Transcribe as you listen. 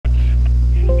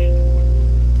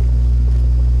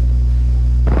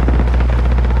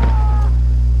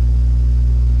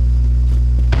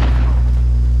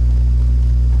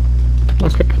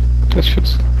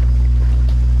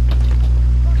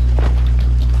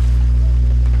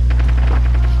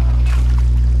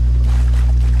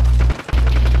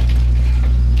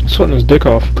sweating his dick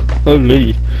off.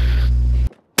 Holy.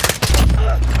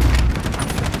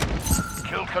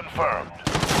 Kill confirmed.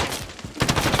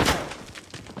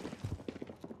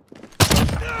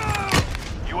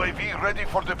 UAV ready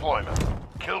for deployment.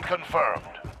 Kill confirmed.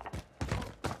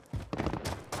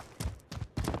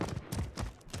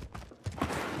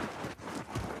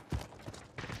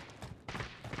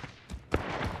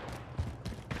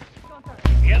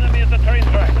 The enemy is the train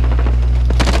track.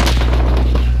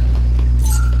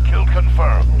 Kill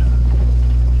confirmed.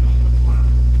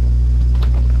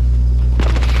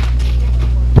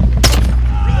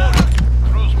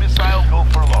 Cruise missile go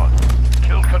for launch.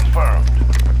 Kill confirmed.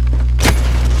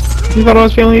 You thought I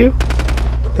was feeling you?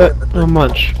 That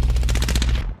much.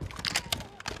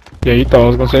 Yeah, you thought I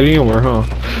was gonna say it anywhere, huh?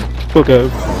 Fuck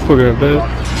up,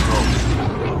 bitch.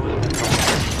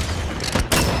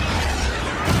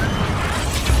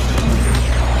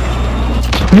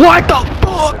 What the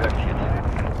fuck?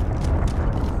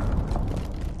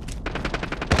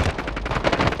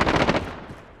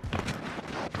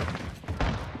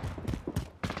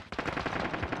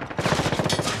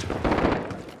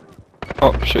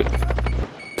 Oh shit.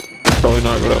 Probably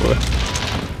not go that way.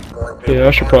 Yeah, I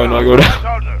should probably not go down.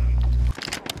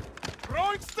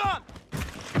 Throwing stun!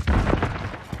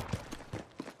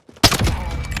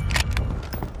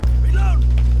 Reload!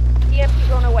 EMP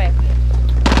going away.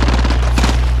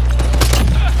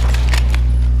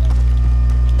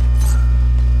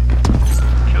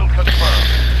 Kill confirmed.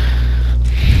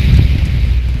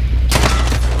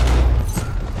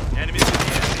 Enemies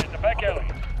in the back alley.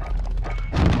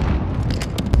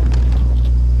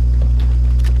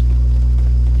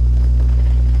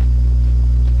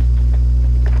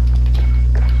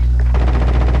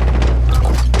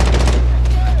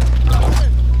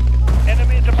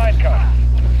 Enemy at the minecart.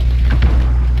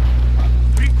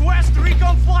 Request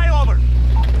recon flyover.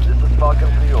 This is Falcon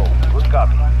 3-0. Good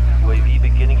copy. UAV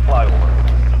beginning flyover.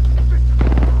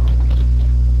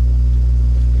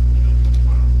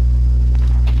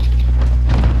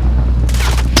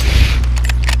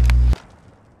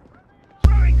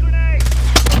 Throwing grenade.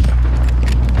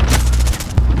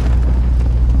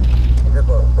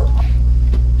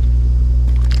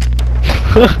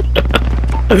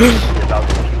 About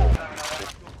to fuel.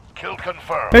 Kill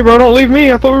confirmed. Hey bro, don't leave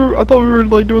me. I thought we were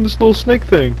like doing this little snake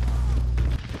thing.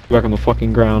 Back on the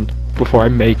fucking ground before I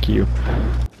make you.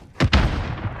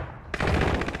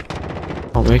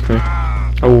 Don't make me.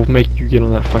 I will make you get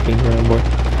on that fucking ground, boy.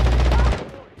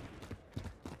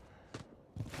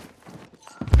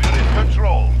 We're in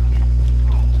control.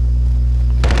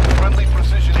 Friendly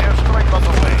precision airstrike on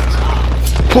the way.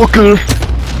 Fucker.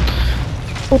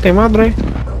 Puta madre.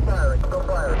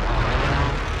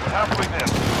 Halfway there.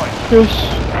 Fight. Yes.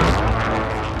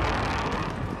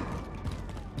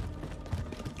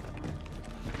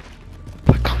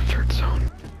 The comfort zone.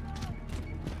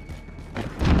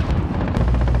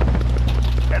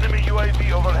 Enemy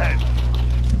UAV overhead.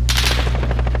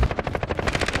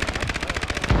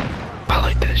 I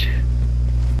like that shit.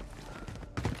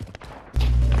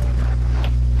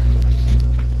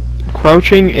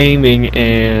 Crouching, aiming,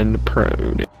 and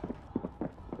proning.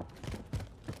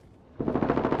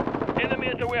 Enemy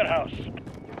at the warehouse.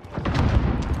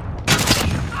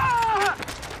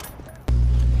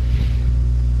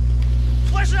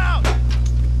 Flash out!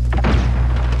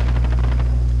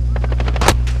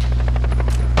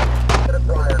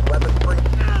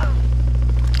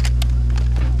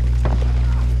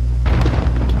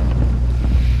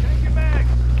 Take your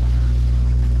bags.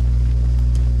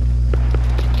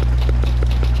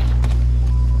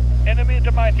 Enemy at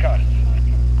the minecart.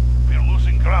 We're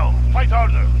losing ground. Fight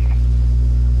harder.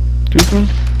 Do one.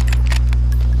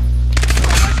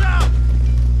 Flash out!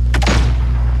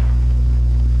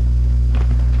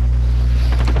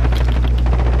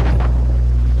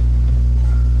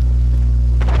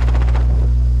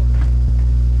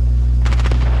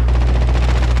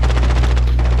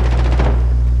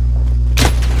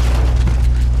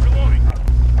 Reloading.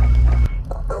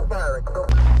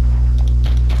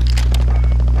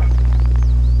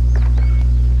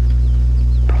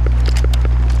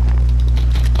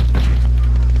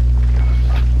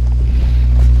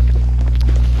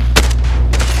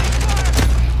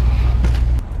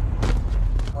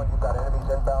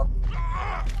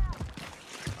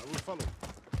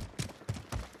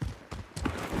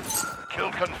 Kill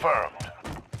confirmed.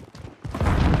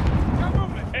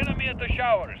 Enemy at the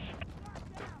showers.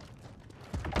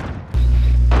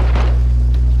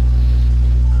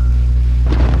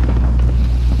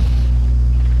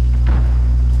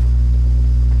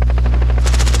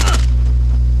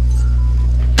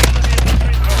 Enemy at the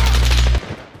train track.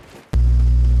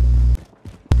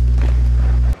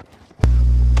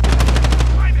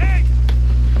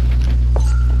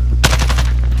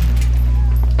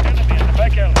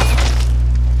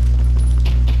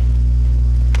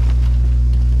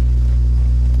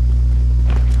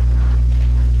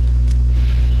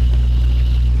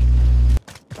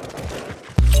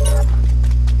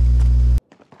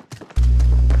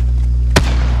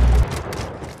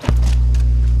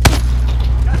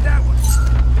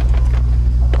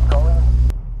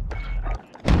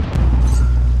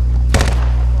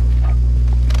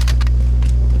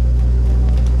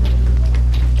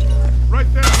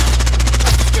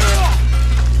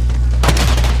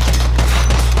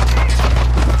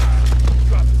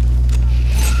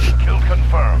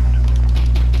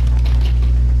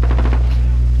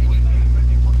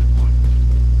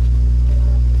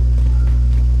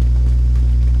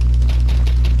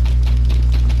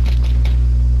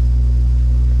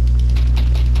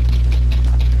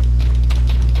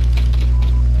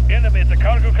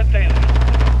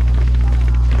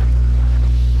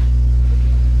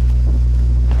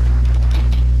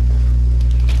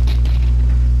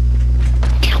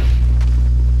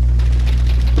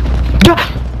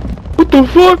 the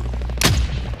fuck?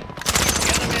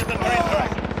 Enemy at the train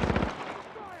track.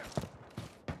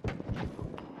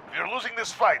 If you're losing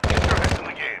this fight, get your head in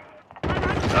the game.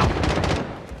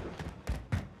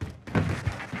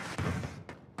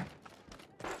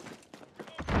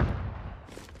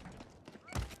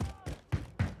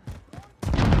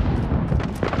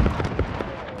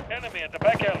 Enemy at the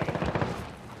back alley.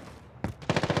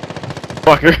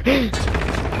 Fucker.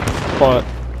 Fought.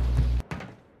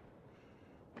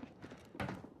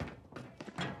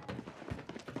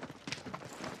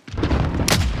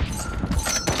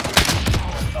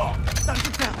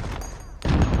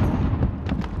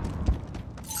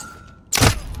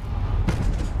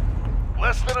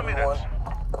 Less than a minute.